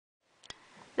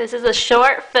This is a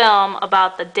short film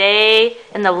about the day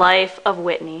in the life of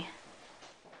Whitney.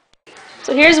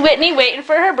 So here's Whitney waiting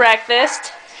for her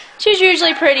breakfast. She's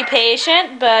usually pretty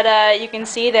patient, but you can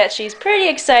see that she's pretty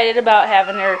excited about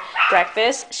having her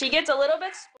breakfast. She gets a little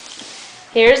bit...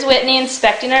 Here's Whitney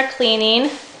inspecting our cleaning,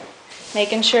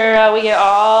 making sure we get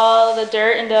all the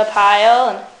dirt into a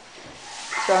pile and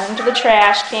throw it into the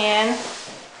trash can.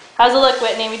 How's it look,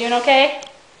 Whitney? We doing okay?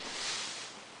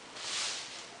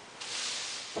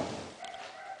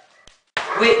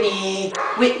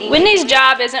 Whitney's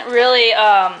job isn't really,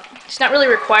 she's not really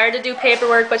required to do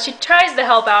paperwork, but she tries to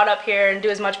help out up here and do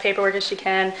as much paperwork as she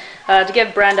can to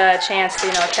give Brenda a chance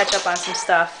to, catch up on some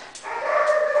stuff.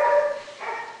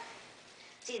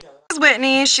 This is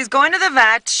Whitney. She's going to the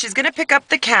vet. She's going to pick up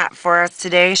the cat for us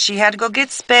today. She had to go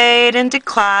get spayed and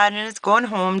declawed and is going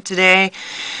home today.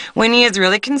 Whitney is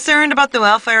really concerned about the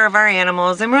welfare of our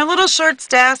animals, and we're a little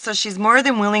short-staffed, so she's more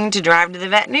than willing to drive to the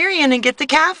veterinarian and get the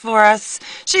cat for us.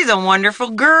 She's a wonderful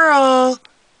girl.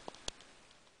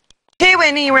 Hey,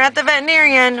 Whitney, we're at the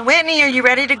veterinarian. Whitney, are you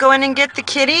ready to go in and get the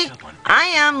kitty? I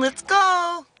am. Let's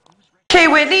go. Okay,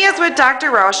 Whitney is with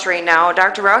Dr. Roush right now.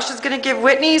 Dr. Roush is going to give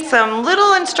Whitney some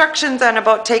little instructions on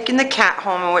about taking the cat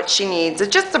home and what she needs.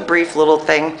 It's just a brief little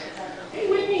thing. Hey,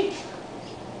 Whitney.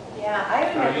 Yeah, I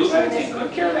remember. You gotta take good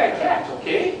care of that cat,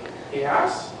 okay?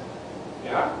 Yes.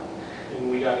 Yeah. And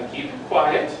we gotta keep it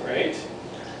quiet, right?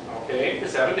 Okay, for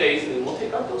 7 days, and then we'll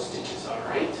take out those stitches, all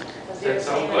right? Does that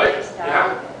sound good?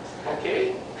 Yeah.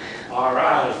 Okay. All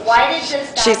right. Why did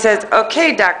this? She says,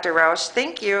 okay, Dr. Roush,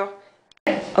 thank you.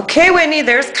 Okay, Whitney,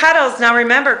 there's Cuddles. Now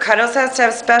remember, Cuddles has to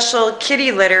have special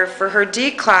kitty litter for her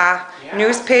declaw,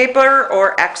 newspaper,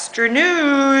 or extra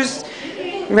news.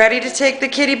 Ready to take the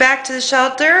kitty back to the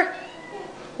shelter?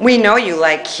 We know you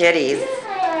like kitties.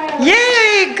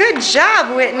 Yay! Good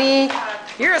job, Whitney.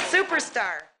 You're a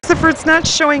superstar. Christopher's not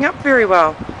showing up very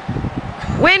well.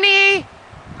 Whitney!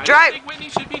 I think Whitney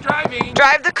should be driving.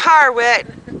 Drive the car, Whit.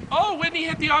 Oh, Whitney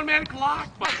hit the automatic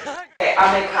lock button. Okay,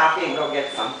 I'll make coffee and go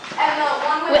get some.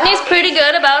 Whitney's pretty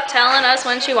good about telling us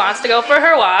when she wants to go for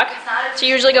her walk. She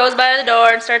usually goes by the door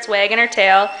and starts wagging her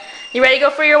tail. You ready to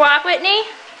go for your walk, Whitney?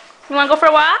 You want to go for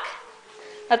a walk?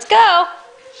 Let's go.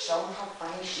 Show them how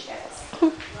funny she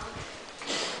is.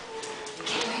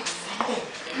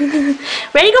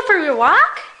 Ready to go for your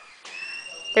walk?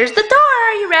 There's the door.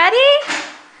 Are you ready?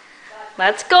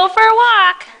 Let's go for a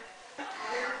walk.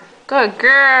 Good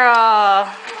girl.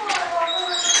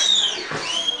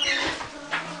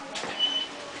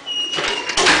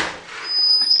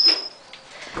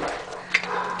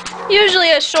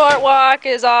 Usually a short walk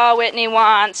is all Whitney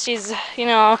wants. She's,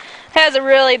 has a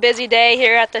really busy day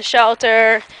here at the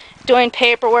shelter, doing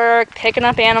paperwork, picking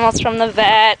up animals from the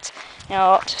vet,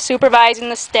 supervising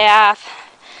the staff.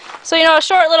 So, a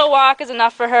short little walk is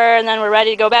enough for her, and then we're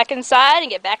ready to go back inside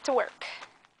and get back to work.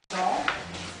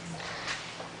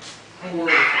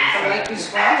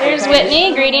 Here's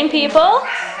Whitney greeting people.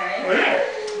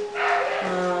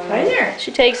 Right there.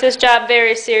 She takes this job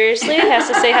very seriously, has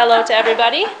to say hello to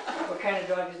everybody. What kind of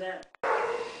dog is that?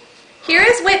 Here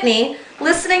is Whitney,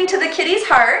 listening to the kitty's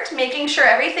heart, making sure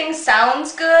everything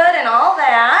sounds good and all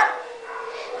that.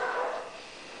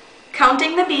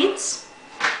 Counting the beats.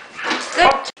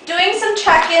 Good. Doing some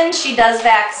check-ins. She does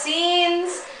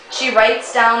vaccines. She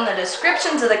writes down the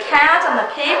descriptions of the cat on the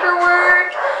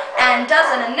paperwork and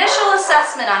does an initial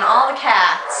assessment on all the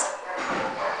cats.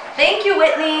 Thank you,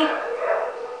 Whitney.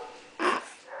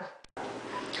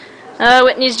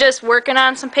 Whitney's just working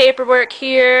on some paperwork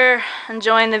here,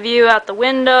 enjoying the view out the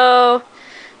window,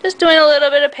 just doing a little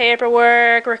bit of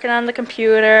paperwork, working on the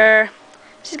computer.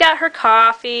 She's got her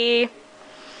coffee,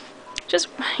 just,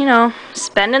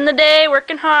 spending the day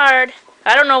working hard.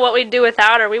 I don't know what we'd do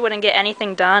without her. We wouldn't get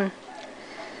anything done.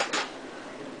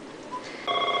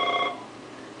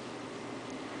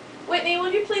 Whitney,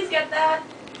 will you please get that?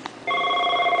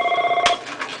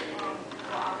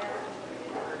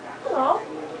 Hello.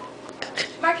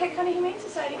 Marquette County Humane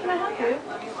Society, can I help you?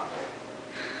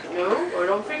 No, I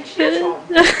don't think she's home.